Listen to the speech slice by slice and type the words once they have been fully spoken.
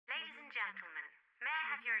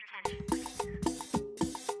attention.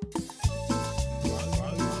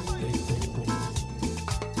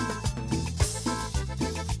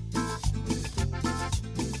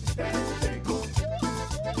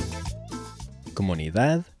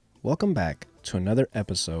 Comunidad, welcome back to another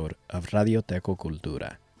episode of Radio Teco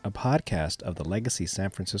Cultura, a podcast of the legacy San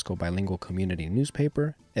Francisco bilingual community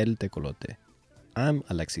newspaper, El Tecolote. I'm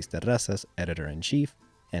Alexis Terrazas, editor-in-chief,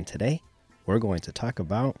 and today we're going to talk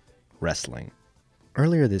about wrestling.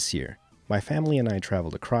 Earlier this year, my family and I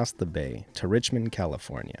traveled across the bay to Richmond,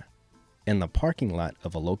 California. In the parking lot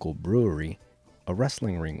of a local brewery, a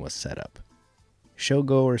wrestling ring was set up.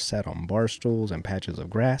 Showgoers sat on bar stools and patches of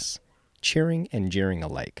grass, cheering and jeering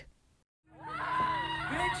alike.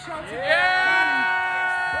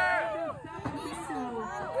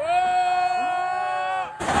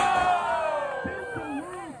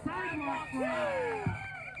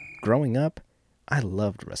 Growing up, I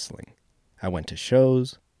loved wrestling. I went to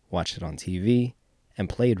shows, watched it on TV, and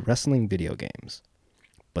played wrestling video games.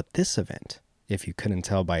 But this event, if you couldn't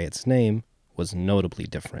tell by its name, was notably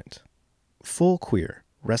different. Full Queer,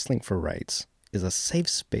 Wrestling for Rights, is a safe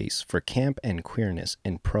space for camp and queerness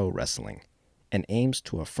in pro wrestling, and aims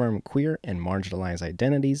to affirm queer and marginalized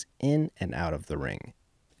identities in and out of the ring.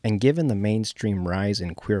 And given the mainstream rise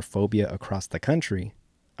in queerphobia across the country,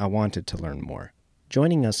 I wanted to learn more.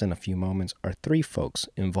 Joining us in a few moments are three folks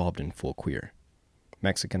involved in Full Queer: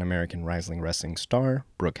 Mexican-American Rising Wrestling star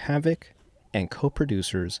Brooke Havoc, and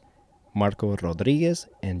co-producers Marco Rodriguez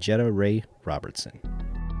and Jetta Robertson.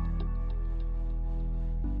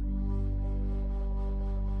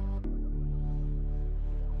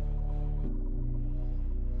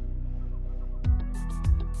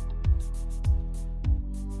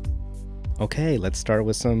 Okay, let's start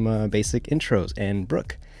with some basic intros. And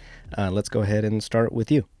Brooke, let's go ahead and start with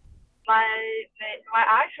you. My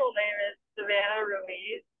actual name is Savannah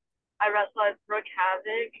Ruiz. I wrestle as Brooke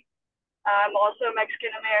Havoc. I'm also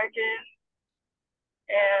Mexican American,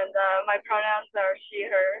 and my pronouns are she,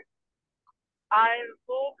 her. I'm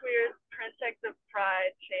Full Queer's Princess of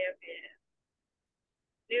Pride champion,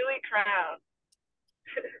 newly crowned.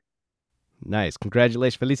 Nice.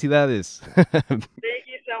 Congratulations. Felicidades. Thank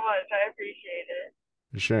you so much. I appreciate it.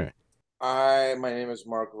 For sure. My name is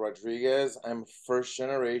Marco Rodriguez. I'm first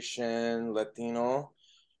generation Latino.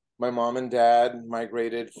 My mom and dad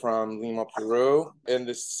migrated from Lima, Peru in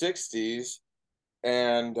the 60s.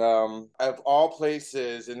 And of all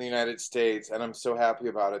places in the United States, and I'm so happy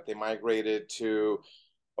about it, they migrated to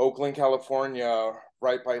Oakland, California,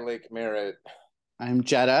 right by Lake Merritt. I'm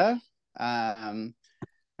Jetta.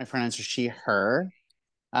 My pronouns are she, her.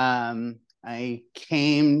 I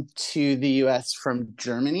came to the U.S. from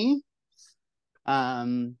Germany.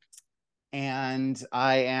 And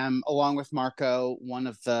I am, along with Marco, one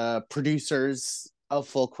of the producers of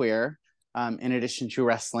Full Queer, in addition to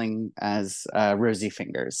wrestling as Rosie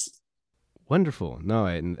Fingers. Wonderful. No,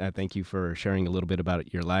 and thank you for sharing a little bit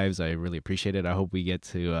about your lives. I really appreciate it. I hope we get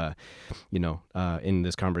to, in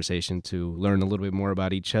this conversation to learn a little bit more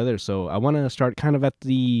about each other. So I want to start kind of at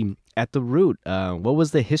the root. What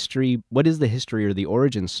is the history or the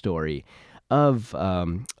origin story of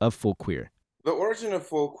Full Queer? The origin of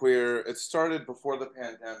Full Queer, it started before the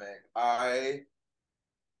pandemic. I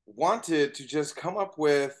wanted to just come up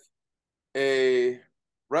with a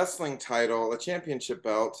wrestling title, a championship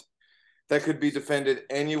belt, that could be defended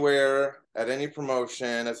anywhere, at any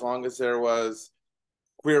promotion, as long as there was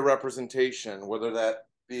queer representation, whether that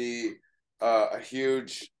be a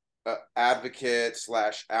huge advocate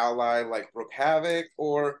 / ally like Brooke Havoc,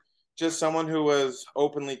 or just someone who was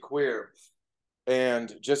openly queer.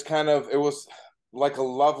 And just kind of, it was like a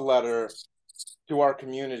love letter to our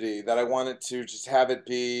community that I wanted to just have it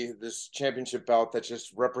be this championship belt that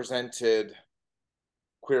just represented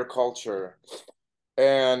queer culture.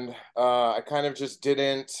 And I kind of just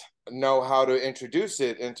didn't know how to introduce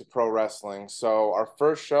it into pro wrestling. So our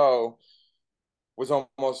first show was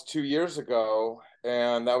almost 2 years ago,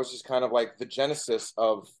 and that was just kind of like the genesis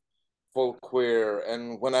of Full Queer.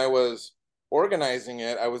 And when I was organizing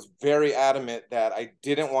it, I was very adamant that I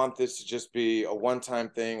didn't want this to just be a one-time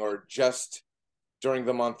thing or just during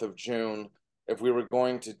the month of June. If we were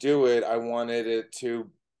going to do it, I wanted it to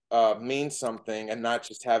mean something and not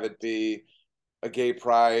just have it be a gay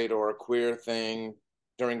pride or a queer thing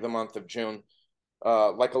during the month of June,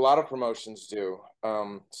 like a lot of promotions do.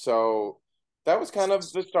 So that was kind of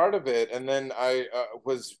the start of it. And then I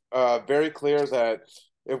was very clear that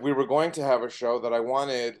if we were going to have a show, that I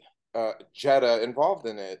wanted Jetta involved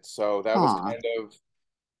in it. So that was kind of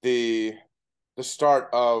the start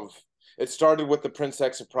of, it started with the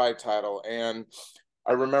Princess of Pride title. And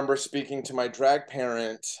I remember speaking to my drag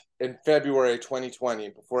parent in February 2020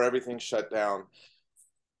 before everything shut down.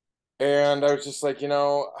 And I was just like,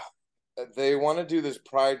 they want to do this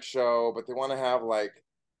pride show, but they want to have like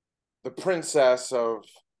the princess of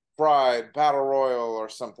pride battle royal or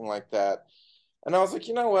something like that. And I was like,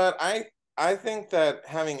 you know what? I think that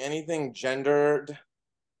having anything gendered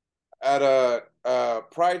at a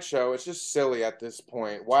pride show, it's just silly at this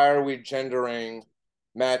point. Why are we gendering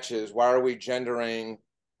matches? Why are we gendering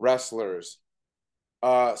wrestlers?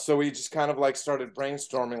 So we just kind of like started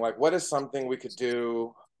brainstorming, like, what is something we could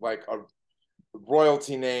do, like a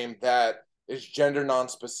royalty name that is gender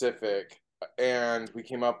non-specific, and we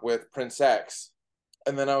came up with Prince X.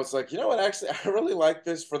 And then I was like, you know what, actually, I really like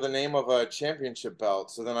this for the name of a championship belt.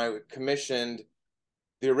 So then I commissioned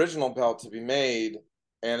the original belt to be made,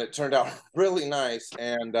 and it turned out really nice.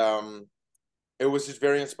 And it was just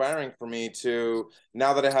very inspiring for me to,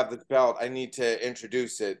 now that I have the belt, I need to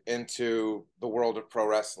introduce it into the world of pro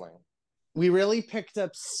wrestling. We really picked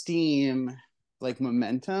up steam, like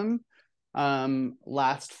momentum,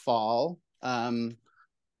 last fall.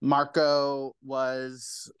 Marco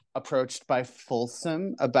was approached by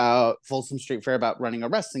Folsom Street Fair about running a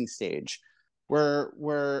wrestling stage.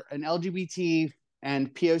 We're an LGBT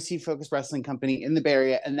and POC focused wrestling company in the Bay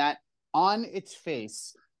Area, and that on its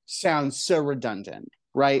face sounds so redundant,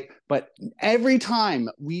 right? But every time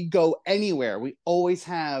we go anywhere, we always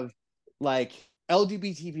have like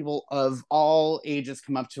LGBT people of all ages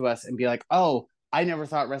come up to us and be like, "Oh, I never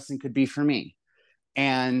thought wrestling could be for me."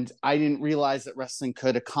 And I didn't realize that wrestling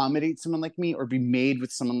could accommodate someone like me or be made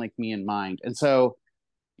with someone like me in mind. And so,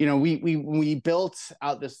 we built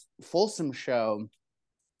out this Folsom show.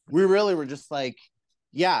 We really were just like,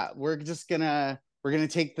 yeah, we're gonna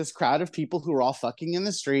take this crowd of people who are all fucking in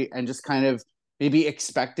the street and just kind of maybe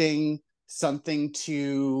expecting something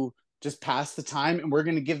to just pass the time, and we're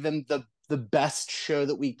gonna give them the best show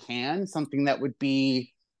that we can, something that would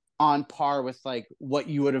be on par with like what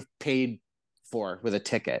you would have paid for with a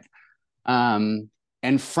ticket. And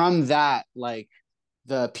from that, like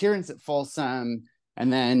the appearance at Folsom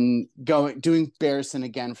and then doing Barrison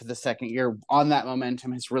again for the second year on that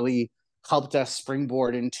momentum has really helped us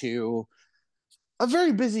springboard into a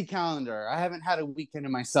very busy calendar. I haven't had a weekend to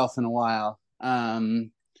myself in a while.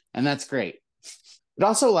 And that's great. It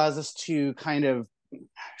also allows us to kind of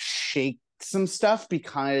shake some stuff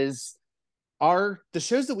because the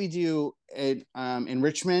shows that we do in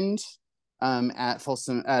Richmond, at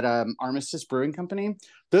Folsom at Armistice Brewing Company,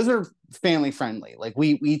 those are family friendly. Like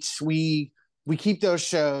we keep those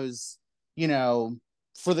shows,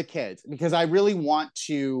 for the kids, because I really want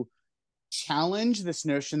to challenge this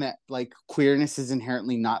notion that like queerness is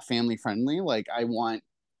inherently not family friendly. Like I want,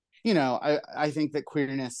 I think that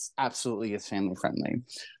queerness absolutely is family friendly.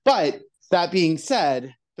 But that being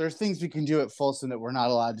said, there's things we can do at Folsom that we're not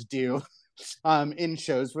allowed to do in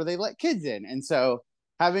shows where they let kids in. And so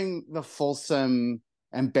having the Folsom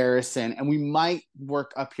and Barrison, and we might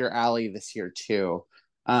work up your alley this year too.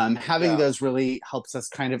 Having those really helps us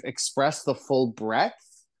kind of express the full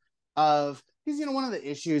breadth of, because one of the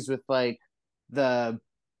issues with like one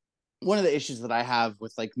of the issues that I have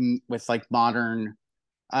with modern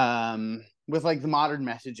with like the modern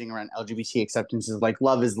messaging around LGBT acceptance is like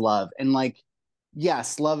love is love, and like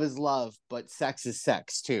yes, love is love, but sex is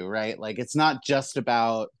sex too, right? Like it's not just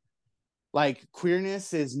about like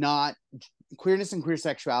queerness and queer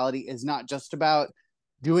sexuality is not just about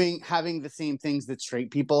having the same things that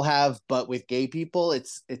straight people have, but with gay people.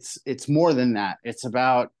 It's more than that. It's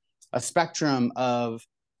about a spectrum of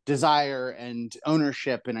desire and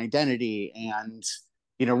ownership and identity. And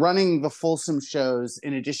running the Folsom shows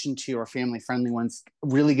in addition to our family friendly ones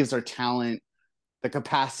really gives our talent the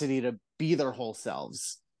capacity to be their whole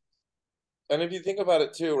selves. And if you think about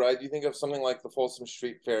it too, right? You think of something like the Folsom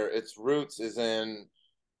Street Fair, its roots is in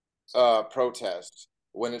protest.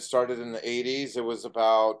 When it started in the 80s, it was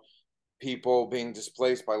about people being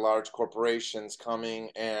displaced by large corporations coming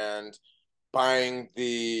and buying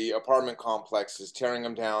the apartment complexes, tearing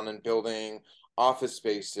them down and building office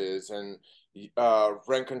spaces and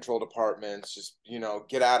rent controlled apartments, just,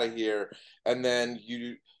 get out of here. And then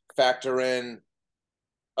you factor in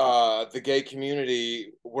the gay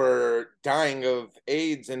community were dying of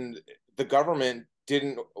AIDS, and the government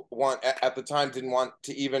at the time didn't want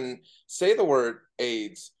to even say the word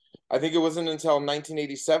AIDS. I think it wasn't until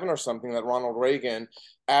 1987 or something that Ronald Reagan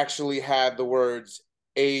actually had the words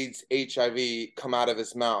AIDS, HIV come out of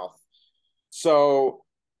his mouth. So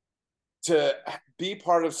to be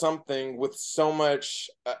part of something with so much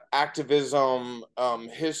activism,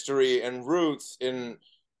 history, and roots in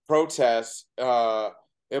protests,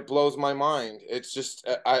 it blows my mind. It's just,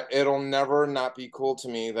 it'll never not be cool to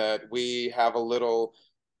me that we have a little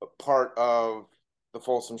part of the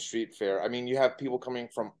Folsom Street Fair. I mean, you have people coming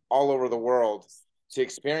from all over the world to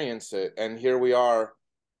experience it, and here we are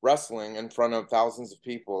wrestling in front of thousands of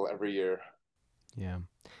people every year. Yeah.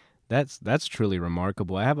 That's truly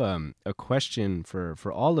remarkable. I have a question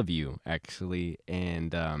for all of you actually,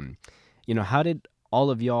 and how did all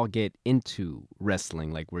of y'all get into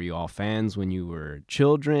wrestling? Like, were you all fans when you were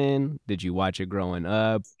children? Did you watch it growing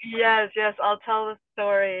up? Yes, yes, I'll tell the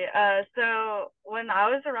story. So when I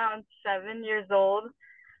was around 7 years old,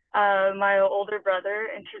 my older brother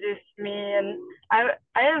introduced me, and I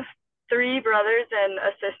have three brothers and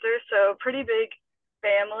a sister, so pretty big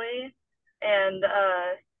family. And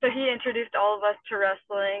so he introduced all of us to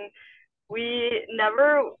wrestling. We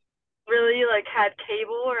never really like had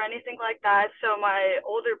cable or anything like that. So my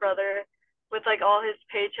older brother, with like all his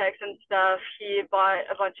paychecks and stuff, he bought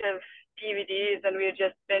a bunch of DVDs, and we would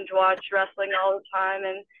just binge watch wrestling all the time.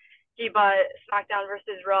 And he bought SmackDown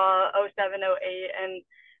versus Raw 07, 08, and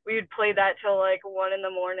we would play that till like 1 in the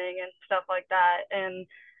morning and stuff like that. And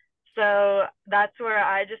so that's where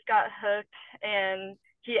I just got hooked. And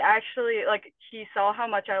he actually, like, he saw how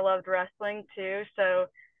much I loved wrestling too. So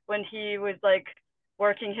when he was like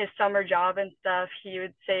working his summer job and stuff, he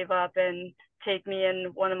would save up and take me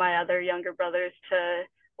and one of my other younger brothers to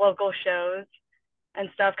local shows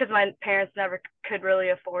and stuff, because my parents never could really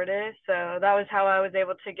afford it. So that was how I was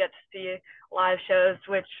able to get to see live shows,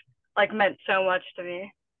 which like meant so much to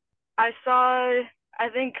me. I saw, I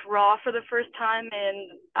think, Raw for the first time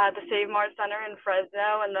in the Save Mart Center in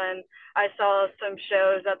Fresno, and then I saw some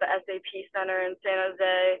shows at the SAP Center in San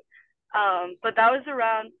Jose. But that was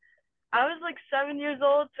around, I was like 7 years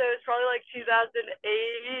old, so it's probably like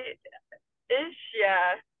 2008-ish,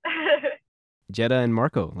 yeah. Jetta and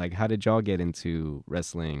Marco, like, how did y'all get into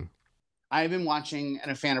wrestling? I've been watching and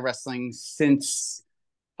a fan of wrestling since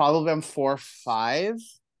probably I'm 4 or 5.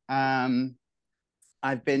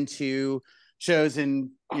 I've been to shows in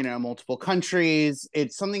multiple countries.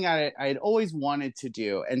 It's something I'd always wanted to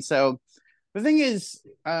do, and so the thing is,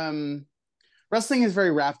 wrestling is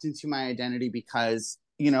very wrapped into my identity because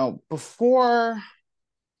before,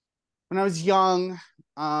 when I was young,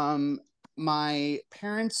 my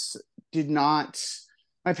parents did not.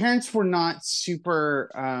 My parents were not super.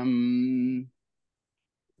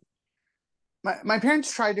 My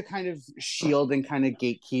parents tried to kind of shield and kind of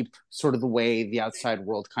gatekeep sort of the way the outside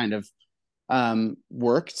world kind of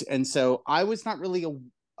worked, and so I was not really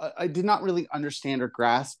I did not really understand or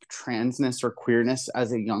grasp transness or queerness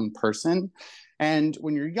as a young person. And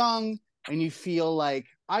when you're young and you feel like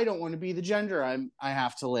I don't want to be the gender I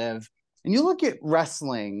have to live, and you look at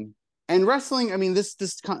wrestling, and wrestling, I mean, this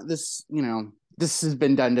has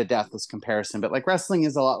been done to death, this comparison, but like wrestling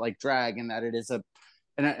is a lot like drag in that it is a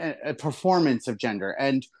performance of gender.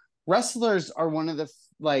 And wrestlers are one of the,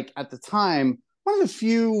 like, at the time, one of the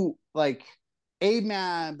few like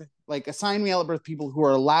AMAB, like assigned male at birth people who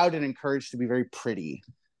are allowed and encouraged to be very pretty.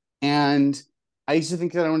 And I used to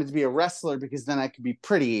think that I wanted to be a wrestler because then I could be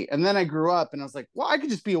pretty. And then I grew up and I was like, well, I could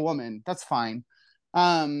just be a woman. That's fine.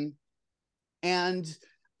 And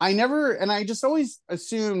I just always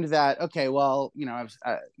assumed that, okay, well, I was,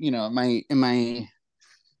 I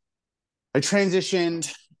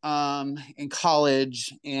transitioned in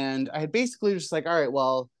college, and I had basically just like, all right,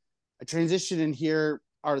 well, I transitioned, and here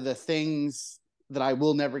are the things that I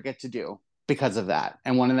will never get to do because of that.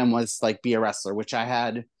 And one of them was like be a wrestler, which I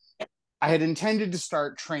had intended to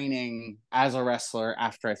start training as a wrestler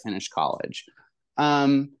after I finished college.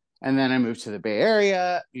 And then I moved to the Bay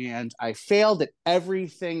Area, and I failed at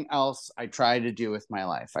everything else I tried to do with my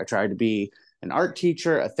life. I tried to be an art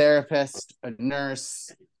teacher, a therapist, a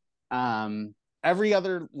nurse. Every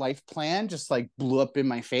other life plan just like blew up in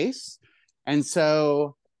my face. And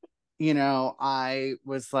so, I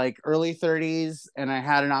was like early 30s, and I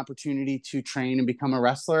had an opportunity to train and become a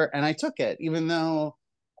wrestler, and I took it, even though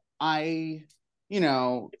I,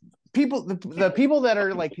 the people that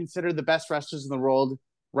are like considered the best wrestlers in the world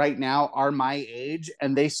right now are my age,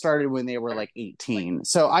 and they started when they were like 18.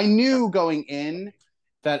 So I knew going in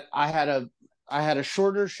that I had a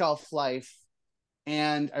shorter shelf life,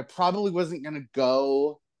 and I probably wasn't going to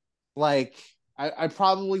go like I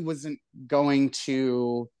probably wasn't going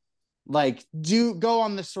to like go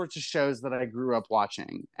on the sorts of shows that I grew up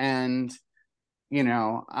watching. And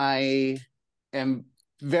I am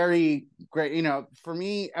very great, for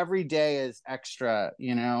me every day is extra,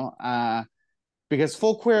 because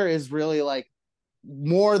full queer is really like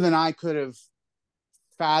more than I could have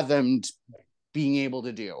fathomed being able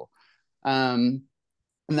to do. And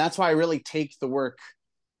that's why I really take the work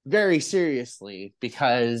very seriously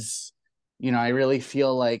because, I really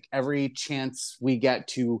feel like every chance we get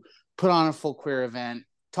to put on a full queer event,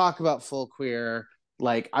 talk about full queer,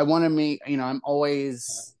 like I want to make, I'm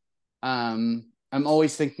always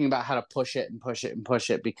thinking about how to push it and push it and push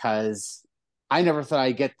it because I never thought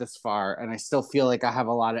I'd get this far, and I still feel like I have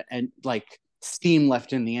a lot of steam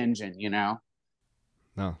left in the engine.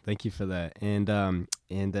 No, thank you for that. And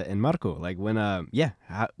Marco, like when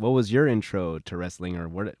what was your intro to wrestling, or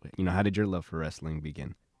how did your love for wrestling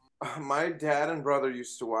begin? My dad and brother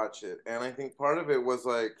used to watch it, and I think part of it was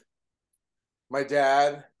like my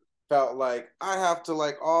dad felt like I have to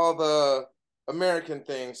like all the American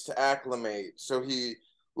things to acclimate. So he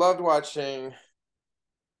loved watching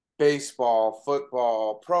baseball,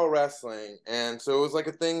 football, pro wrestling. And so it was like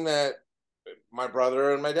a thing that my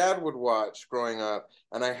brother and my dad would watch growing up.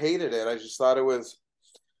 And I hated it. I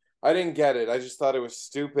didn't get it. I just thought it was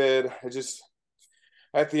stupid.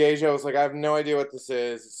 At the age I was like, I have no idea what this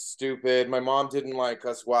is. It's stupid. My mom didn't like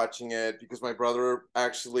us watching it because my brother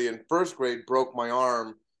actually in first grade broke my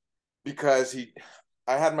arm because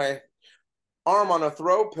I had my arm on a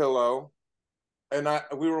throw pillow, and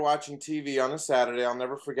we were watching TV on a Saturday. I'll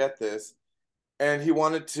never forget this. And he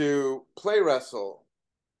wanted to play wrestle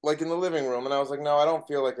like in the living room, and I was like, no, I don't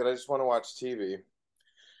feel like it. I just want to watch TV.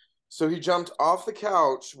 So he jumped off the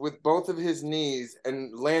couch with both of his knees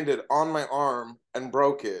and landed on my arm and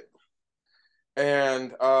broke it.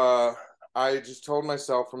 And I just told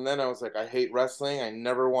myself from then, I was like, I hate wrestling. I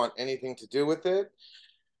never want anything to do with it.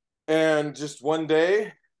 And just one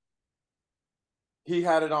day, he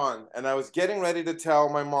had it on, and I was getting ready to tell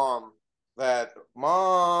my mom that,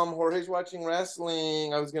 Mom, Jorge's watching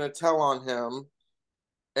wrestling. I was going to tell on him,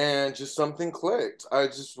 and just something clicked. I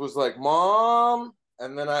just was like, Mom,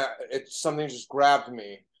 and then something just grabbed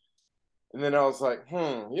me. And then I was like,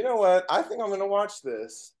 you know what? I think I'm going to watch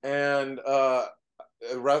this. And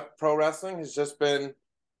pro wrestling has just been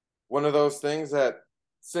one of those things that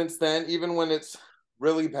since then, even when it's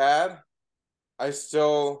really bad, I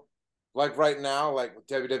still, like right now, like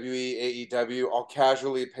WWE, AEW, I'll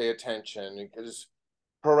casually pay attention because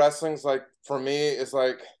pro wrestling's like, for me, is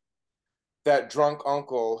like that drunk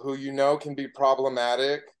uncle who can be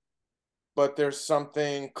problematic, but there's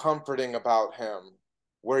something comforting about him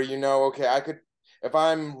where okay, if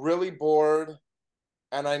I'm really bored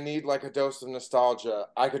and I need like a dose of nostalgia,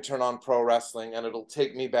 I could turn on pro wrestling and it'll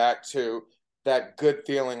take me back to that good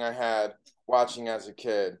feeling I had watching as a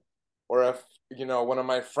kid. Or if, one of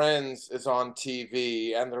my friends is on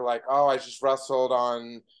TV and they're like, oh, I just wrestled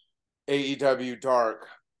on AEW Dark,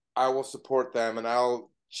 I will support them and I'll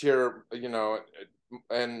cheer,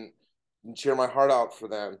 and cheer my heart out for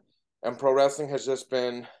them. And pro wrestling has just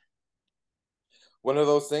been one of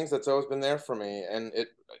those things that's always been there for me. And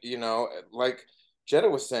like Jetta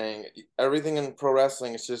was saying, everything in pro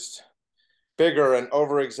wrestling is just bigger and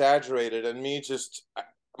over exaggerated. And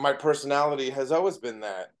my personality has always been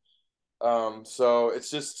that. So it's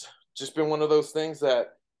just been one of those things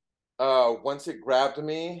that once it grabbed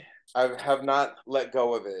me, I have not let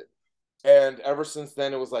go of it. And ever since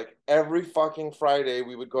then, it was like every fucking Friday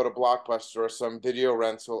we would go to Blockbuster or some video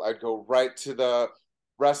rental. I'd go right to the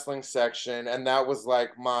wrestling section, and that was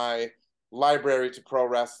like my library to pro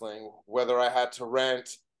wrestling. Whether I had to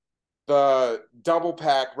rent the double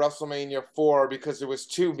pack WrestleMania 4 because it was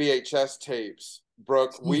 2 VHS tapes.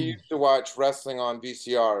 Brooke, we used to watch wrestling on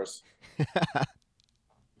VCRs.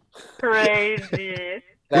 Crazy.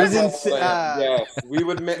 That's It how was old I am. Yes, we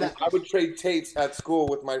would. that, I would trade tapes at school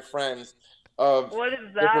with my friends of What is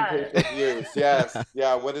different that? pay-per-views. Yes,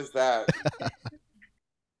 yeah. What is that?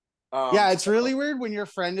 yeah, it's really weird when your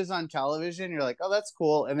friend is on television. You're like, oh, that's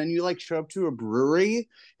cool, and then you like show up to a brewery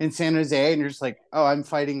in San Jose, and you're just like, oh, I'm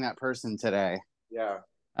fighting that person today. Yeah.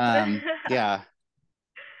 Yeah.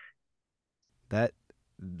 That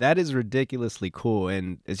that is ridiculously cool,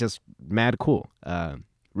 and it's just mad cool.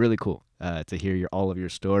 Really cool to hear all of your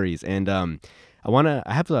stories. And I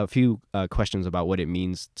have a few questions about what it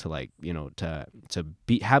means to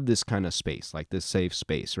have this kind of space, like this safe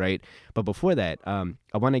space, right? But before that,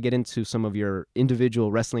 I want to get into some of your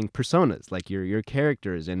individual wrestling personas, like your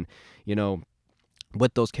characters, and you know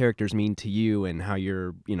what those characters mean to you, and how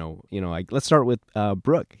you're, like, let's start with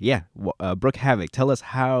Brooke. Yeah, Brooke Havoc. Tell us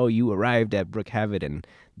how you arrived at Brooke Havoc and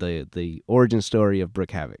the origin story of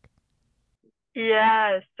Brooke Havoc.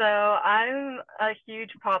 Yeah, so I'm a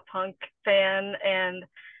huge pop punk fan and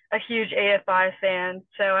a huge AFI fan.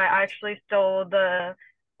 So I actually stole the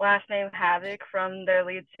last name Havoc from their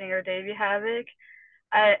lead singer, Davey Havoc.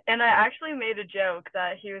 I actually made a joke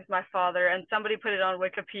that he was my father, and somebody put it on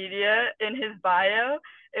Wikipedia in his bio.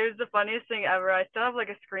 It was the funniest thing ever. I still have like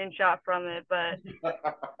a screenshot from it, but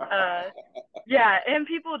yeah, and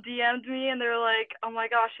people DM'd me and they were like, "Oh my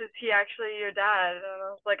gosh, is he actually your dad?" And I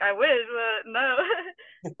was like, "I wish, but no."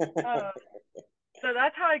 So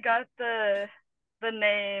that's how I got the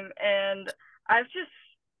name, and I've just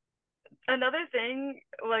another thing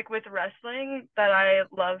like with wrestling that I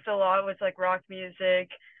loved a lot was like rock music,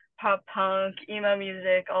 pop punk, emo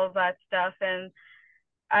music, all of that stuff, and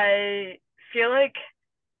I feel like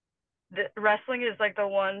wrestling is like the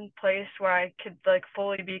one place where I could like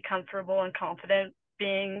fully be comfortable and confident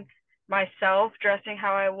being myself, dressing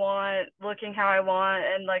how I want, looking how I want,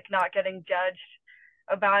 and like not getting judged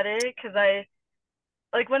about it. Cause I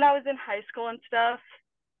like when I was in high school and stuff,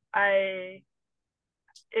 I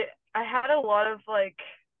I had a lot of like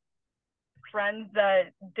friends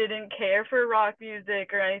that didn't care for rock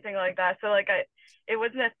music or anything like that. So like it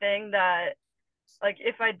wasn't a thing that like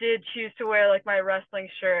if I did choose to wear like my wrestling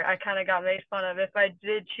shirt, I kind of got made fun of. If I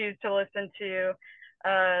did choose to listen to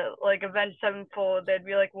like Avenged Sevenfold, they'd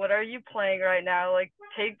be like, "What are you playing right now? Like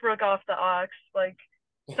take Brooke off the aux. Like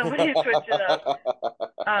somebody switch it up."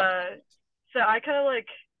 So I kind of like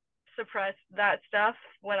suppressed that stuff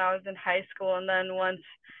when I was in high school, and then once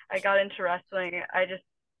I got into wrestling, I just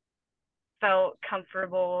felt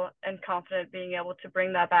comfortable and confident being able to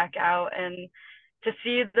bring that back out and to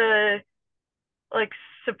see the like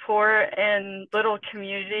support and little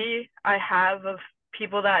community I have of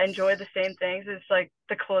people that enjoy the same things is like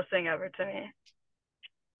the coolest thing ever to me.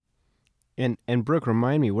 And Brooke,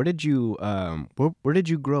 remind me, where did you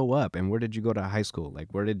grow up and where did you go to high school? Like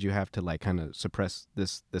where did you have to like kind of suppress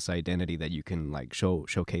this identity that you can like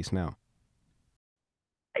showcase now?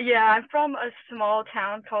 Yeah, I'm from a small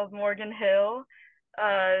town called Morgan Hill.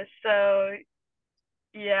 So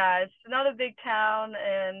yeah, it's not a big town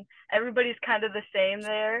and everybody's kind of the same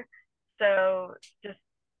there. So just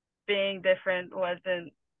being different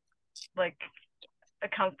wasn't like a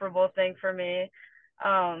comfortable thing for me.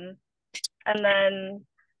 Um, and then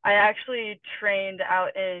I actually trained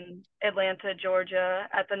out in Atlanta, Georgia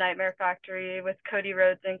at the Nightmare Factory with Cody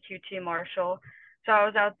Rhodes and QT Marshall. So I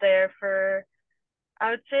was out there for, I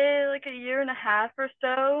would say like a year and a half or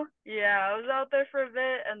so. Yeah, I was out there for a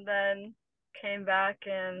bit and then came back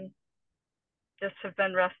and just have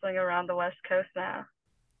been wrestling around the West Coast now.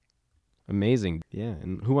 Amazing. Yeah.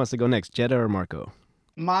 And who wants to go next, Jetta or Marco?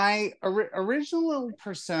 My original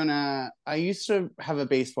persona, I used to have a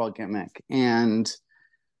baseball gimmick, and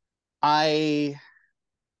I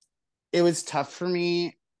it was tough for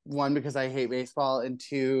me, one, because I hate baseball, and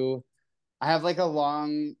two, I have like a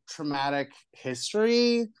long traumatic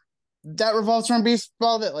history that revolves around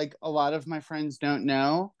baseball that like a lot of my friends don't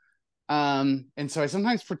know. And so I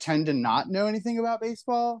sometimes pretend to not know anything about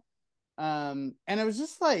baseball. And it was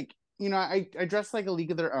just like, I dressed like a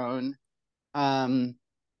League of Their Own. Um,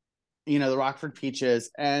 the Rockford Peaches.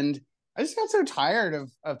 And I just got so tired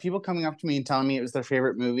of people coming up to me and telling me it was their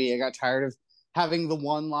favorite movie. I got tired of having the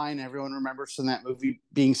one line everyone remembers from that movie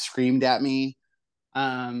being screamed at me.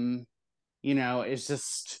 It's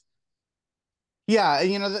just, yeah,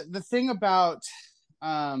 the thing about,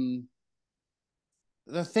 um,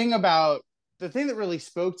 the thing that really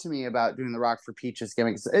spoke to me about doing the Rockford Peaches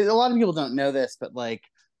gimmick, a lot of people don't know this, but like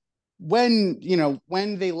when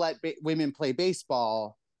they let women play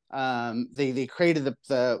baseball, they created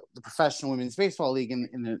the professional women's baseball league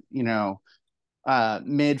in the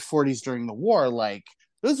mid 40s during the war. Like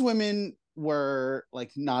those women were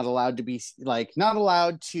like not allowed to be like not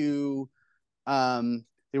allowed to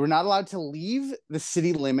they were not allowed to leave the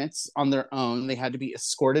city limits on their own. They had to be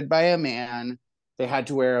escorted by a man. They had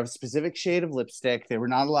to wear a specific shade of lipstick. They were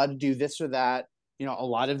not allowed to do this or that. A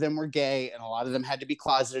lot of them were gay and a lot of them had to be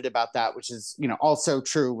closeted about that, which is, also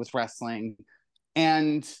true with wrestling.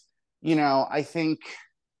 And, I think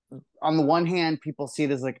on the one hand, people see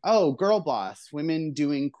it as like, oh, girl boss, women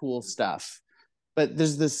doing cool stuff. But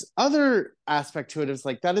there's this other aspect to it. It's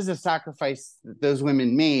like, that is a sacrifice that those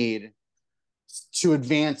women made to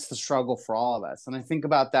advance the struggle for all of us. And I think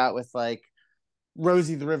about that with like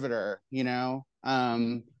Rosie the Riveter,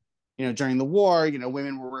 during the war,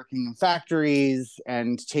 women were working in factories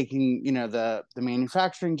and taking, the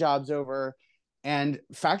manufacturing jobs over. And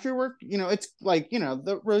factory work, it's like,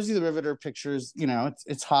 the Rosie the Riveter pictures,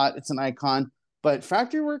 it's hot, it's an icon, but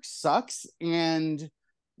factory work sucks. And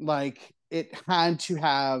like it had to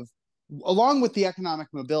have, along with the economic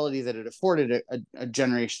mobility that it afforded a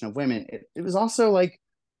generation of women, it was also like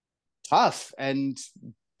tough and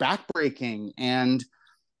backbreaking. And,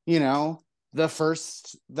 when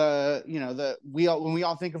we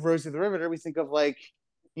all think of Rosie the Riveter, we think of like,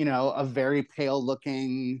 a very pale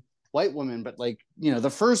looking white woman, but like, the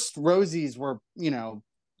first Rosies were,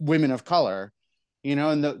 women of color,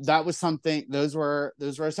 and that was something, those were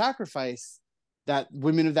a sacrifice that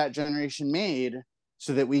women of that generation made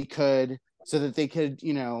so that they could,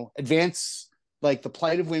 advance like the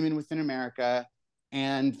plight of women within America,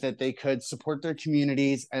 and that they could support their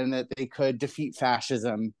communities, and that they could defeat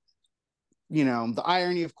fascism. The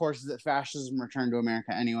irony, of course, is that fascism returned to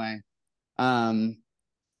America anyway. And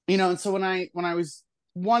so when I was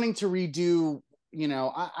wanting to redo,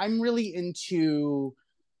 I'm really into,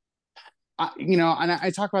 and I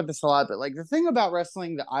talk about this a lot, but like the thing about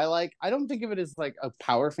wrestling that I don't think of it as like a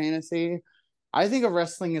power fantasy. I think of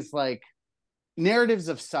wrestling as like narratives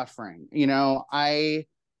of suffering.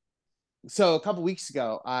 So a couple weeks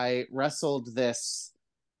ago, I wrestled this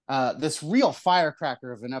real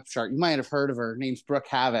firecracker of an upstart. You might have heard of her. Her name's Brooke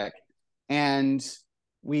Havoc, and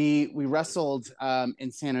we wrestled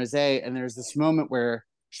in San Jose, and there's this moment where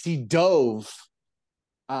she dove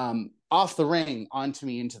off the ring onto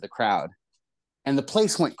me into the crowd, and the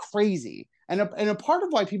place went crazy. And a part of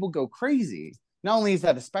why people go crazy, not only is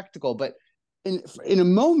that a spectacle, but in a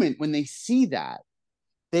moment when they see that,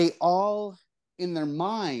 they all in their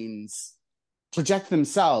minds project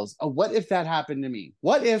themselves. Oh, what if that happened to me?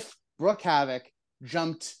 What if Brooke Havoc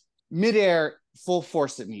jumped midair full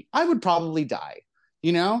force at me? I would probably die,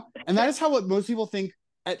 And that is what most people think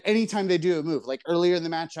at any time they do a move. Like earlier in the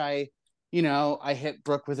match, I hit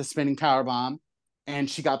Brooke with a spinning power bomb, and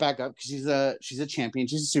she got back up because she's a champion,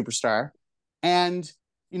 she's a superstar. And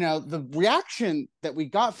the reaction that we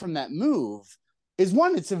got from that move is,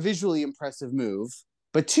 one, it's a visually impressive move,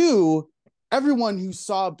 but two, everyone who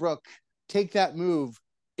saw Brooke take that move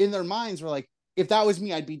in their minds were like, if that was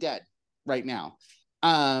me, I'd be dead right now.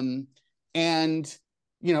 And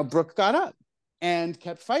Brooke got up and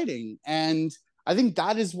kept fighting. And I think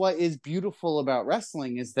that is what is beautiful about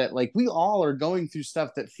wrestling, is that like we all are going through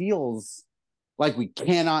stuff that feels like we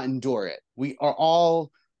cannot endure it. We are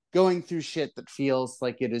all going through shit that feels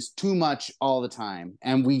like it is too much all the time,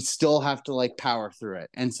 and we still have to like power through it.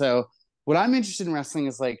 And so what I'm interested in wrestling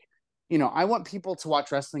is like, I want people to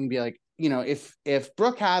watch wrestling and be like, if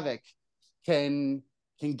Brooke Havoc can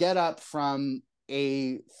get up from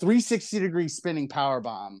a 360-degree spinning power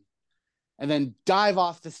bomb and then dive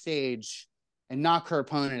off the stage and knock her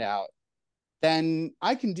opponent out, then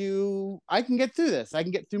I can get through this. I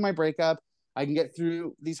can get through my breakup. I can get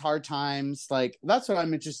through these hard times. Like, that's what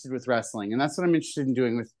I'm interested with wrestling. And that's what I'm interested in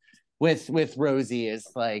doing with Rosie, is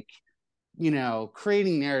like,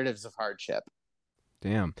 creating narratives of hardship.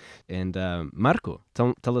 Damn. And Marco,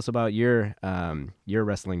 tell us about your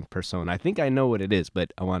wrestling persona. I think I know what it is,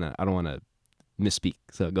 but I don't wanna misspeak.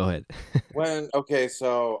 So go ahead.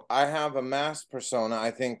 So I have a masked persona.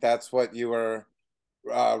 I think that's what you were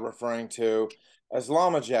referring to as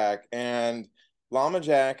Llama Jack. And Llama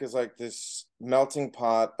Jack is like this melting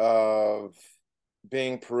pot of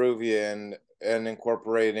being Peruvian and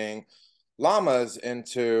incorporating llamas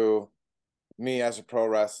into me as a pro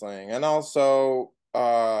wrestling, and also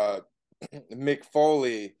Mick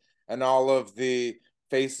Foley and all of the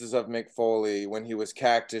faces of Mick Foley when he was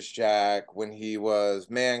Cactus Jack, when he was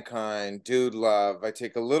Mankind, Dude Love. I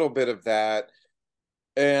take a little bit of that,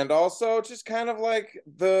 and also just kind of like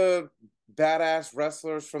the badass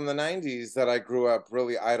wrestlers from the 90s that I grew up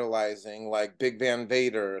really idolizing, like Big Van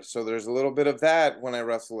Vader. So there's a little bit of that when I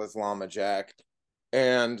wrestle as Llama Jack.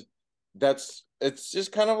 And it's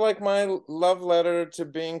just kind of like my love letter to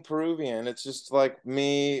being Peruvian. It's just like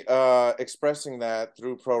me expressing that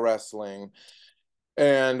through pro wrestling.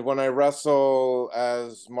 And when I wrestle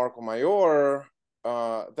as Marco Mayor,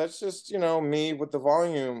 that's just, me with the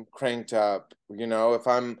volume cranked up. If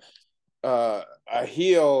I'm a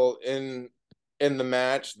heel in the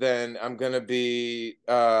match, then I'm gonna be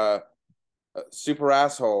super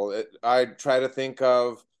asshole. I try to think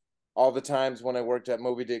of all the times when I worked at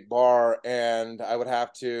Moby Dick Bar, and I would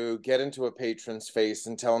have to get into a patron's face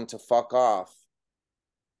and tell him to fuck off.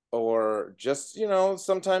 Or just,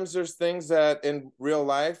 sometimes there's things that in real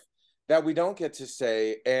life that we don't get to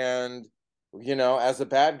say. And, as a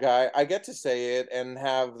bad guy, I get to say it and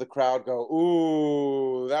have the crowd go,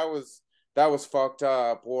 ooh, that was fucked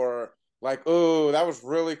up. Or like, ooh, that was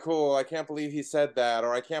really cool. I can't believe he said that.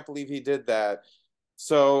 Or I can't believe he did that.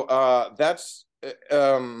 So that's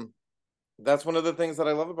one of the things that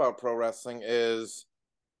I love about pro wrestling, is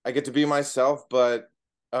I get to be myself, but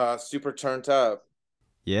super turned up.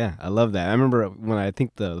 Yeah, I love that. I remember when I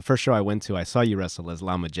think the first show I went to, I saw you wrestle as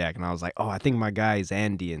Llama Jack, and I was like, oh, I think my guy is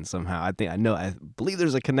Andean somehow. I believe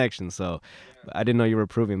there's a connection. So I didn't know you were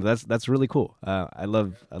proving, but that's really cool. I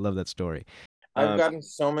love that story. I've Um, gotten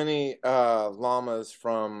so many llamas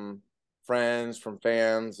from friends, from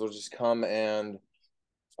fans. They'll just come and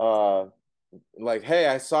uh like, hey,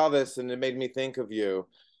 I saw this and it made me think of you.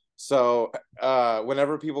 So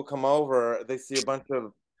whenever people come over, they see a bunch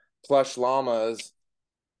of plush llamas.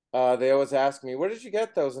 They always ask me, where did you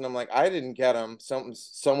get those? And I'm like, I didn't get them.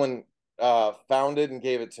 Someone found it and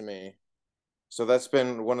gave it to me. So that's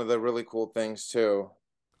been one of the really cool things too.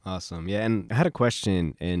 Awesome. Yeah, and I had a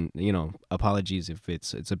question, and apologies if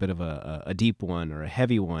it's a bit of a deep one or a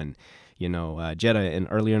heavy one. Jetta, and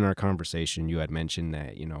earlier in our conversation, you had mentioned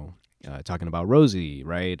that talking about Rosie,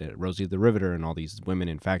 right? Rosie the Riveter, and all these women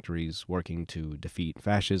in factories working to defeat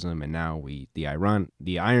fascism, and now the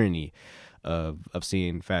irony of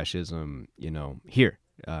seeing fascism, here,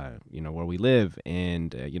 where we live,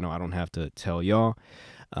 and I don't have to tell y'all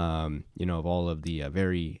of all of the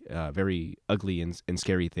very ugly and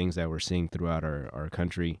scary things that we're seeing throughout our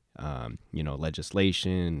country,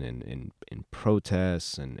 legislation and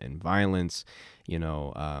protests and violence,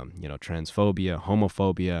 transphobia,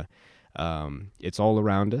 homophobia. It's all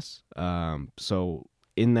around us. So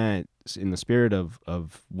in the spirit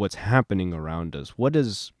of what's happening around us, what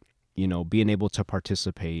does being able to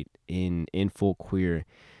participate in full queer,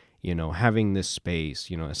 having this space,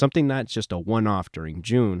 something not just a one off during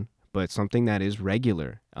June, but something that is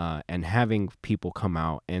regular, and having people come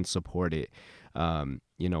out and support it.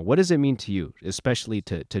 What does it mean to you, especially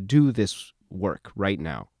to do this work right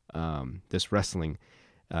now, this wrestling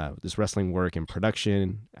work in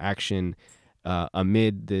production, action,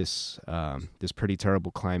 amid this pretty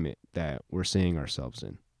terrible climate that we're seeing ourselves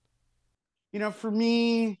in? For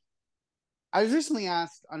me, I was recently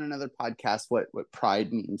asked on another podcast what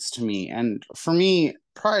pride means to me. And for me,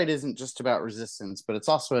 pride isn't just about resistance, but it's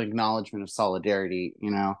also an acknowledgement of solidarity.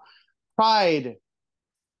 Pride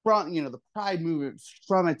the pride movement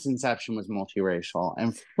from its inception was multiracial,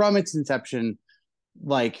 and from its inception,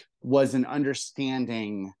 was an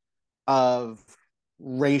understanding of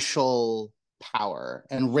racial power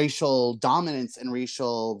and racial dominance and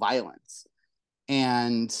racial violence.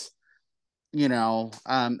 And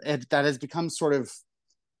that has become sort of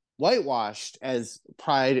whitewashed as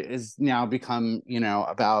pride is now become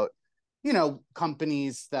about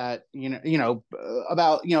companies that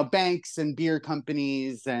about banks and beer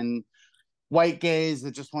companies and white gays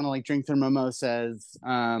that just want to drink their mimosas.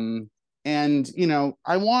 And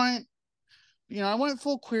I want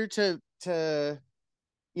full queer to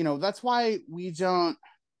that's why we don't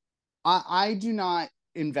I do not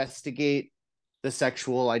investigate the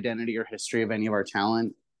sexual identity or history of any of our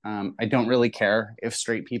talent. I don't really care if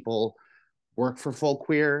straight people work for full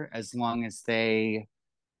queer, as long as they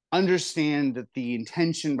understand that the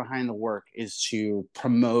intention behind the work is to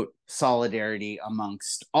promote solidarity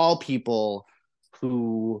amongst all people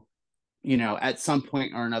who, at some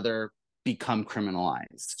point or another become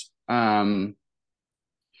criminalized.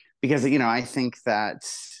 Because, I think that,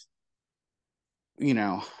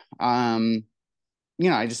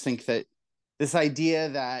 I just think that this idea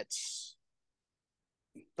that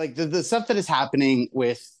the stuff that is happening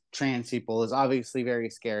with trans people is obviously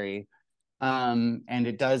very scary. And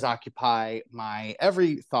it does occupy my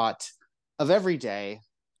every thought of every day.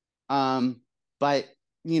 But,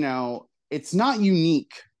 it's not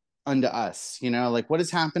unique unto us, what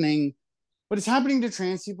is happening to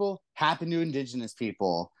trans people happened to indigenous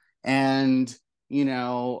people, and,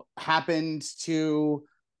 happened to,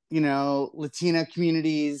 Latina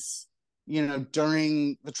communities,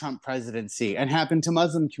 during the Trump presidency, and happened to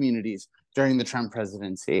Muslim communities during the Trump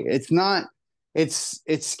presidency. It's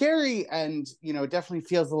scary, and it definitely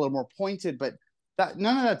feels a little more pointed, but that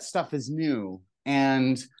none of that stuff is new.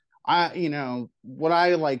 And what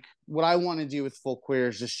I want to do with full queer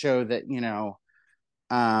is just show that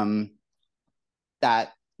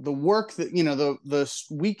that the work that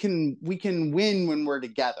we can win when we're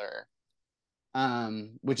together,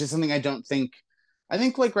 which is something I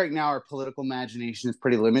think right now our political imagination is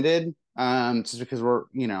pretty limited, just because we're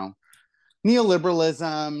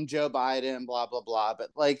neoliberalism, Joe Biden, blah blah blah.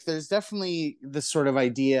 But there's definitely this sort of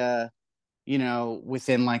idea,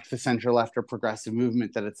 within the center left or progressive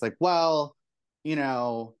movement, that it's well,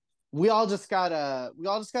 we all just gotta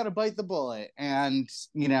bite the bullet and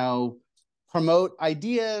promote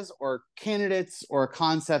ideas or candidates or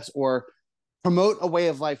concepts, or promote a way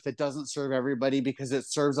of life that doesn't serve everybody because it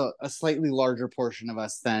serves a slightly larger portion of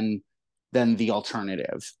us than the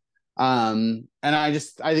alternative. And I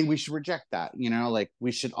think we should reject that, like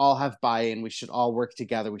we should all have buy-in, we should all work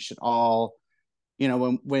together, we should all,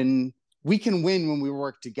 when we can win when we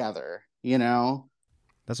work together.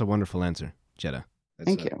 That's a wonderful answer, Jetta. That's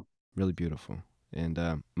Thank you. really beautiful.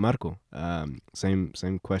 And Marco,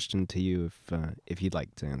 same question to you if you'd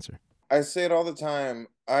like to answer. I say it all the time.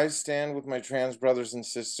 I stand with my trans brothers and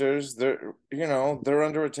sisters. They're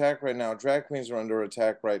under attack right now. Drag queens are under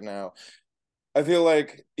attack right now. I feel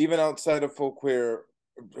like even outside of full queer,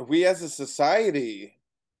 we as a society,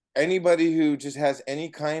 anybody who just has any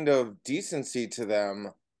kind of decency to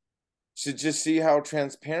them should just see how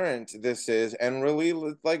transparent this is, and really,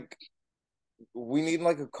 like, we need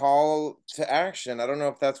like a call to action. I don't know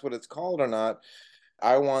if that's what it's called or not.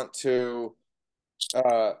 I want to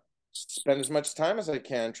spend as much time as I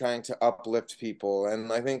can trying to uplift people.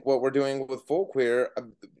 And I think what we're doing with full queer,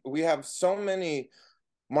 we have so many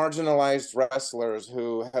marginalized wrestlers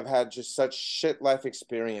who have had just such shit life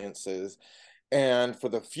experiences. And for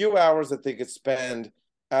the few hours that they could spend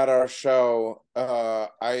at our show,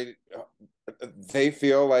 they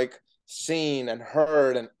feel like seen and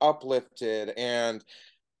heard and uplifted, and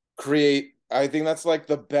I think that's like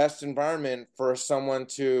the best environment for someone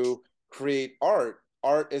to create art.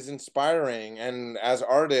 Art is inspiring, and as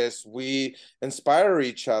artists we inspire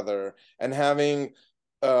each other. And having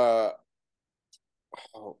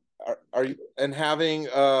having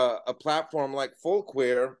a platform like full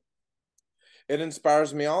queer, it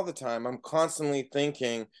inspires me all the time. I'm constantly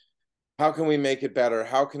thinking, how can we make it better?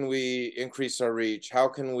 How can we increase our reach? How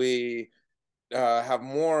can we have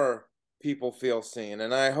more people feel seen?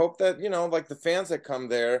 And I hope that, like the fans that come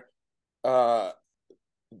there,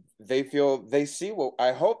 they see what,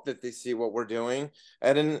 I hope that they see what we're doing,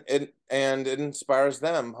 and it inspires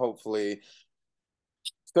them, hopefully.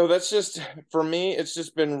 So that's just, for me, it's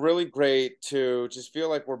just been really great to just feel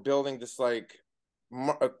like we're building this like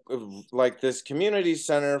this community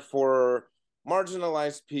center for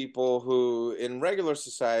marginalized people who in regular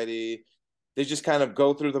society, they just kind of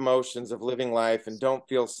go through the motions of living life and don't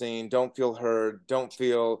feel seen, don't feel heard, don't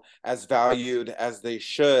feel as valued as they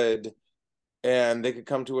should. And they could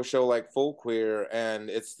come to a show like Full Queer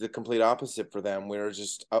and it's the complete opposite for them. We're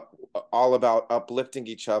just all about uplifting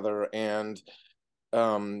each other and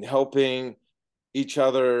helping each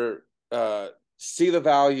other see the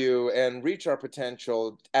value and reach our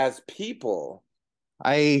potential as people.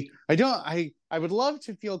 I would love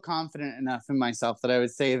to feel confident enough in myself that I would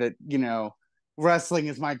say that, wrestling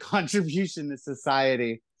is my contribution to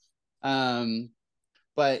society.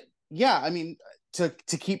 But yeah, I mean, to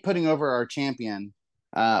keep putting over our champion,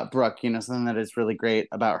 Brooke, something that is really great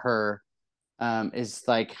about her is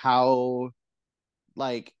like how,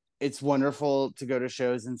 like, it's wonderful to go to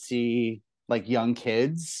shows and see like young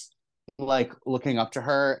kids like looking up to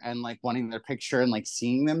her and like wanting their picture and like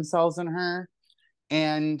seeing themselves in her.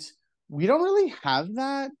 And we don't really have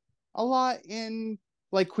that a lot in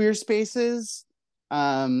like queer spaces.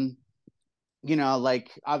 Like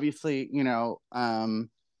obviously,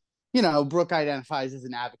 Brooke identifies as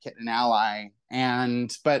an advocate and ally.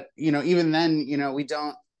 But even then,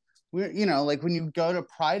 like when you go to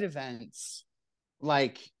pride events,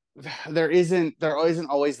 like there isn't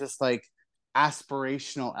always this like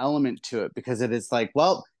aspirational element to it, because it is like,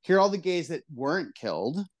 well, here are all the gays that weren't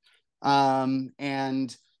killed.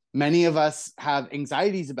 And many of us have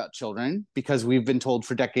anxieties about children because we've been told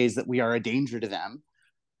for decades that we are a danger to them.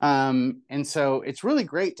 And so it's really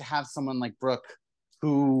great to have someone like Brooke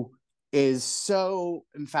who is so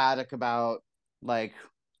emphatic about like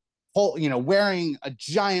wearing a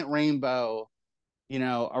giant rainbow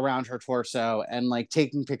around her torso and like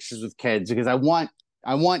taking pictures with kids, because I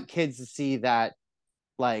want kids to see that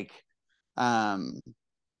like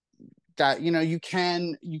that you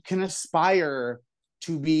can aspire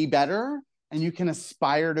to be better, and you can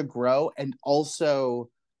aspire to grow and also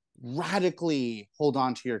radically hold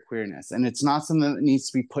on to your queerness. And it's not something that needs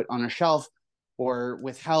to be put on a shelf or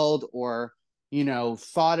withheld or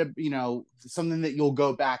thought of, something that you'll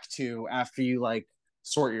go back to after you like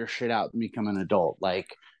sort your shit out and become an adult. Like,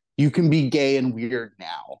 you can be gay and weird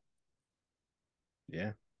now.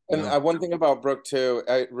 Yeah. And one thing about Brooke too,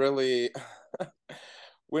 I really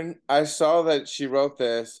when I saw that she wrote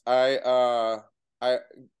this, I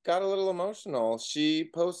got a little emotional. She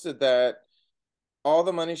posted that all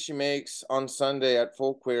the money she makes on Sunday at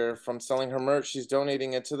Full Queer from selling her merch, she's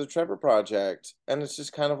donating it to the Trevor Project. And it's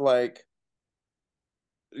just kind of like,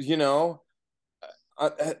 even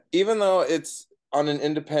though it's on an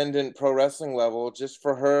independent pro wrestling level, just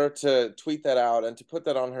for her to tweet that out and to put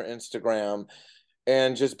that on her Instagram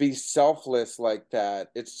and just be selfless like that,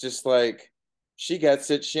 it's just like, she gets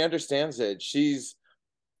it. She understands it. She's,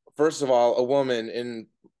 first of all, a woman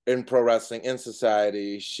in pro wrestling, in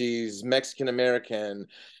society. She's Mexican American.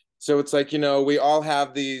 So it's like, we all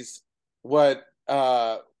have these, what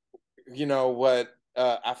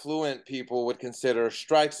affluent people would consider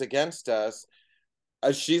strikes against us.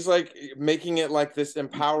 She's like making it like this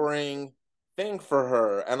empowering thing for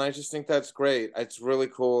her, and I just think that's great. It's really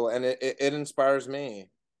cool, and it inspires me.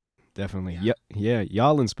 Definitely. Yeah,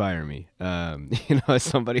 y'all inspire me. As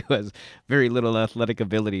somebody who has very little athletic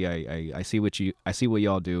ability, I see what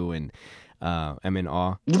y'all do, and I'm in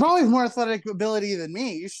awe. You probably have more athletic ability than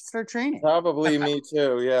me. You should start training. Probably me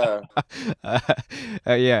too. Yeah.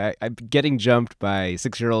 uh, yeah, getting jumped by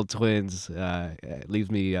 6-year-old twins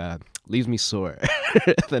leaves me sore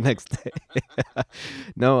the next day.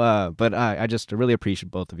 No, but I just really appreciate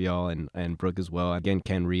both of y'all and Brooke as well. Again,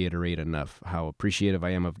 can't reiterate enough how appreciative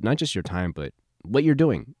I am of not just your time, but what you're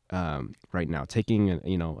doing right now, taking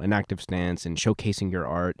an active stance and showcasing your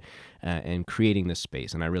art and creating this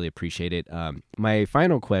space, and I really appreciate it. My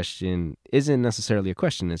final question isn't necessarily a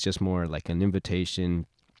question; it's just more like an invitation.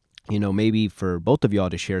 Maybe for both of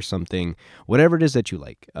y'all to share something, whatever it is that you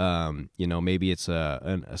like. Maybe it's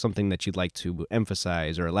something that you'd like to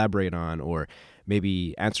emphasize or elaborate on, or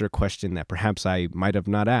maybe answer a question that perhaps I might have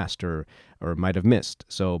not asked or might have missed.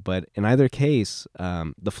 So, but in either case,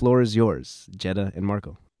 the floor is yours, Jetta and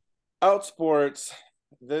Marco. Outsports.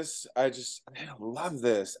 I love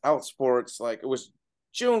this. Outsports. Like, it was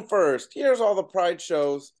June 1st. Here's all the Pride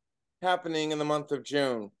shows happening in the month of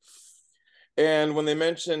June. And when they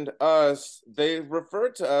mentioned us, they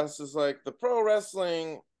referred to us as like the pro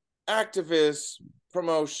wrestling activist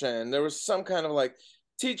promotion. There was some kind of like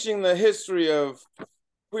teaching the history of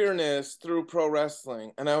queerness through pro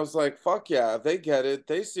wrestling. And I was like, fuck yeah, they get it.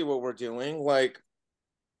 They see what we're doing. Like,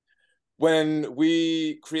 when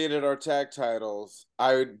we created our tag titles,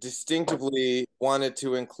 I distinctively wanted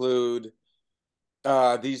to include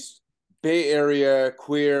these Bay Area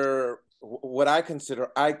queer, what I consider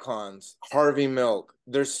icons. Harvey Milk.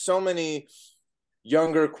 There's so many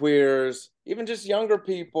younger queers, even just younger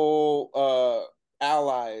people,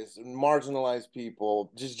 allies, marginalized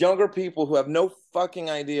people, just younger people who have no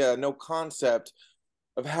fucking idea, no concept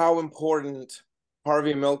of how important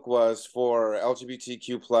Harvey Milk was for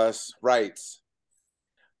LGBTQ plus rights.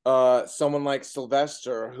 Someone like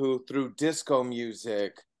Sylvester, who through disco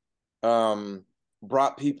music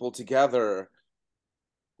brought people together,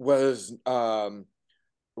 was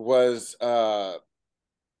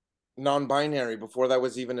non-binary before that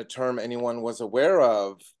was even a term anyone was aware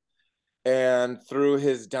of, and through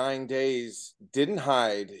his dying days didn't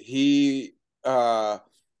hide. He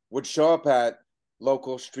would show up at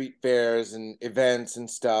local street fairs and events and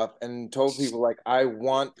stuff and told people, like, I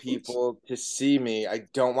want people to see me. I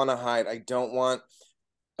don't want to hide. I don't want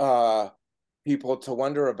people to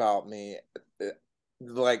wonder about me.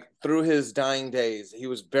 Like, through his dying days, he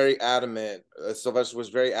was very adamant. Sylvester was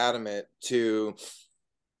very adamant to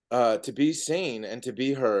be seen and to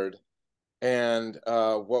be heard. And this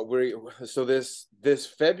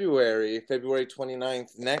February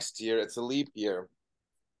 29th next year, it's a leap year,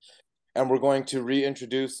 and we're going to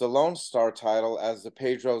reintroduce the Lone Star title as the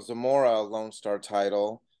Pedro Zamora Lone Star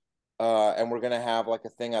title. And we're going to have like a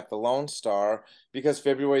thing at the Lone Star, because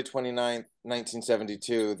February 29th,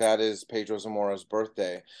 1972, that is Pedro Zamora's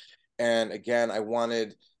birthday. And again,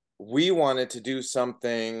 we wanted to do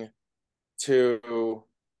something to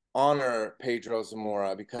honor Pedro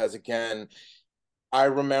Zamora, because again, I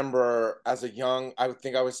remember I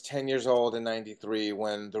think I was 10 years old in 93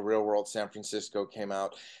 when The Real World San Francisco came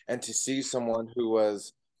out, and to see someone who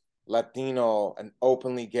was Latino and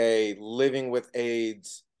openly gay, living with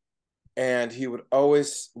AIDS, and he would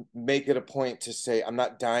always make it a point to say, I'm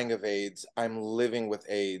not dying of AIDS, I'm living with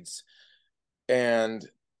AIDS. And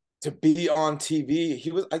to be on TV,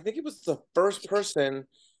 I think he was the first person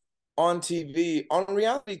on TV, on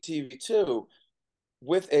reality TV too,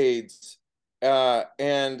 with AIDS.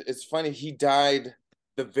 And it's funny, he died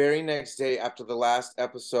the very next day after the last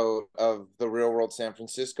episode of The Real World San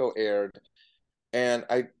Francisco aired. And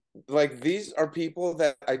these are people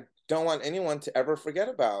that I don't want anyone to ever forget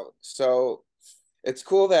about. So it's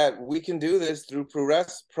cool that we can do this through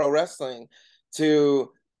pro wrestling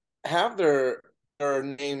to have their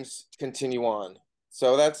names continue on.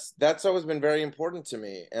 So that's always been very important to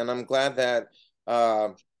me, and I'm glad that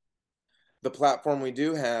the platform we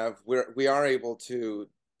do have, we are able to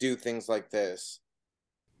do things like this.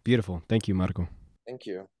 Beautiful. Thank you, Marco. Thank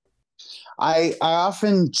you. I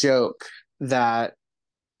often joke that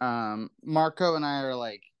Marco and I are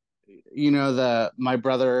like, my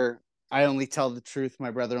brother I only tell the truth.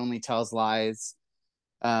 My brother only tells lies.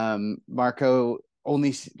 Marco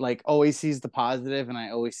only always sees the positive, and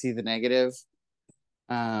I always see the negative.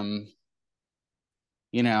 I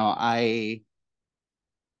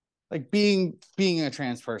like being a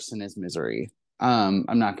trans person is misery. I'm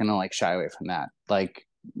not gonna shy away from that.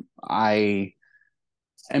 I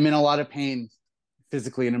am in a lot of pain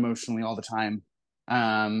physically and emotionally all the time.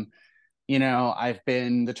 I've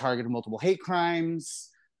been the target of multiple hate crimes.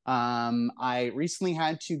 I recently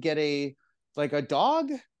had to get a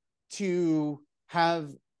dog to have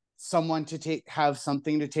something to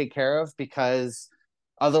take care of, because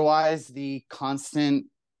otherwise the constant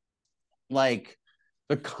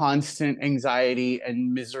anxiety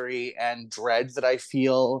and misery and dread that I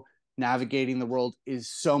feel navigating the world is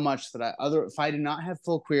so much that if I did not have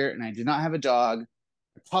full queer and I did not have a dog,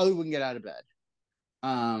 I probably wouldn't get out of bed.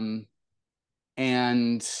 I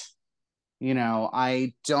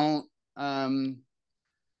don't and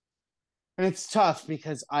it's tough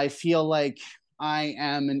because I feel like I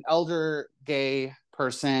am an elder gay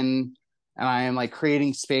person and I am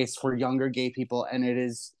creating space for younger gay people, and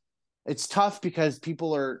it's tough because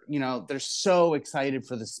people are, they're so excited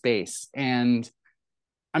for the space, and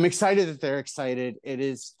I'm excited that they're excited. It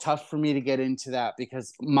is tough for me to get into that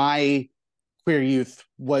because my queer youth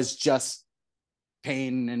was just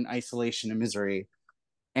pain and isolation and misery.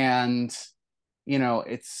 And, and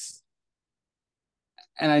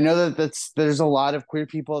I know that there's a lot of queer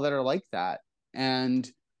people that are like that. And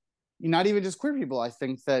not even just queer people. I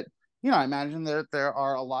think that, I imagine that there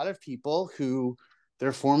are a lot of people who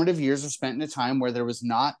their formative years are spent in a time where there was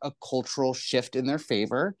not a cultural shift in their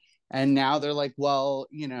favor. And now they're like, well,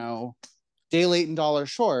 day late and dollar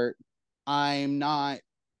short. I'm not,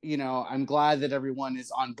 I'm glad that everyone is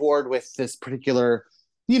on board with this particular,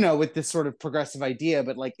 with this sort of progressive idea,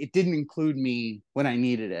 but it didn't include me when I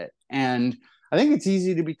needed it. And I think it's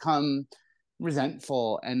easy to become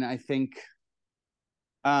resentful. And I think,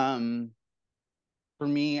 for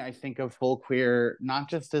me, I think of Full Queer not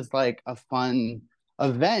just as a fun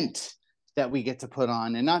event that we get to put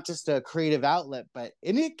on, and not just a creative outlet,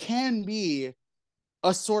 and it can be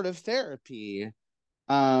a sort of therapy.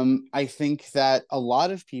 I think that a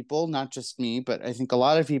lot of people, not just me, but I think a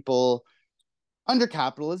lot of people under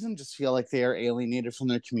capitalism just feel like they are alienated from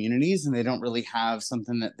their communities, and they don't really have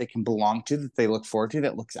something that they can belong to, that they look forward to,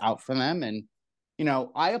 that looks out for them. And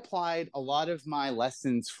I applied a lot of my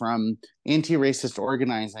lessons from anti-racist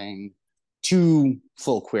organizing to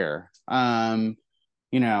Full Queer. That's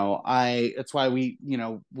why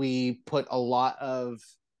we put a lot of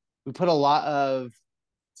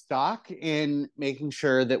stock in making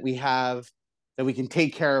sure that we can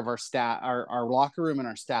take care of our staff, our locker room and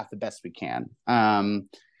our staff the best we can.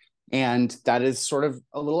 And that is sort of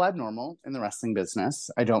a little abnormal in the wrestling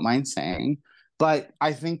business, I don't mind saying. But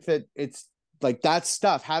I think that it's that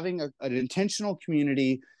stuff, having an intentional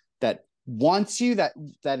community that wants you, that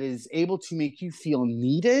is able to make you feel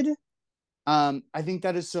needed. I think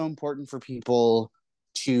that is so important for people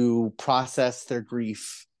to process their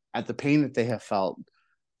grief at the pain that they have felt,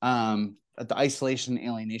 at the isolation and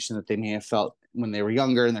alienation that they may have felt when they were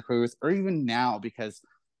younger in their careers, or even now, because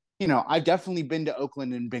I've definitely been to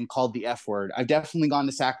Oakland and been called the F word. I've definitely gone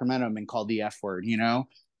to Sacramento and been called the F word.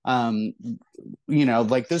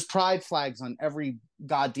 There's pride flags on every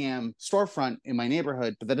goddamn storefront in my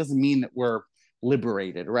neighborhood, but that doesn't mean that we're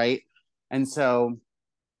liberated, right? And so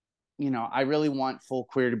I really want Full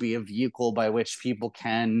Queer to be a vehicle by which people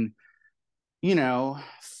can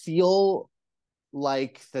feel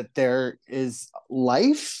like that there is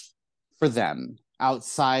life for them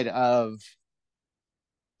outside of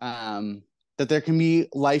that there can be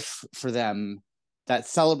life for them that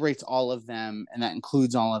celebrates all of them and that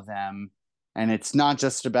includes all of them. And it's not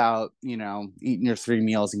just about eating your 3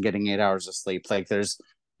 meals and getting 8 hours of sleep.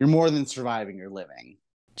 You're more than surviving, you're living.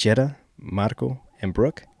 Jetta, Marco, and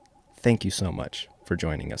Brooke, thank you so much for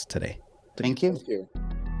joining us today. Thank you. Thank you.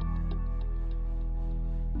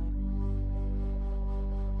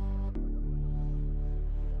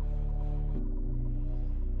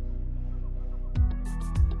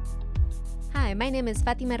 Hi, my name is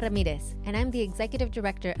Fatima Ramirez, and I'm the Executive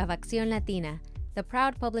Director of Acción Latina, the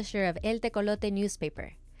proud publisher of El Tecolote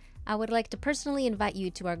newspaper. I would like to personally invite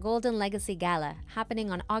you to our Golden Legacy Gala happening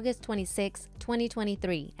on August 26,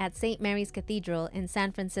 2023 at St. Mary's Cathedral in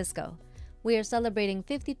San Francisco. We are celebrating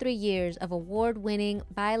 53 years of award-winning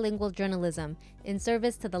bilingual journalism in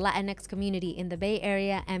service to the Latinx community in the Bay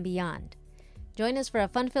Area and beyond. Join us for a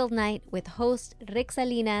fun-filled night with hosts Rick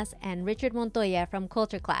Salinas and Richard Montoya from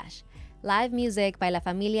Culture Clash, live music by La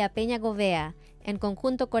Familia Peña Govea and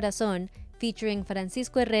Conjunto Corazón featuring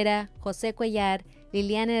Francisco Herrera, Jose Cuellar,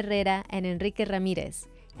 Liliana Herrera, and Enrique Ramirez,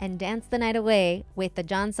 and dance the night away with the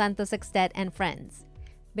John Santos Sextet and friends.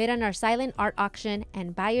 Bid on our silent art auction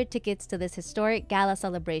and buy your tickets to this historic gala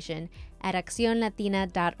celebration at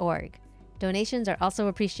accionlatina.org. Donations are also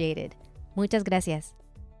appreciated. Muchas gracias.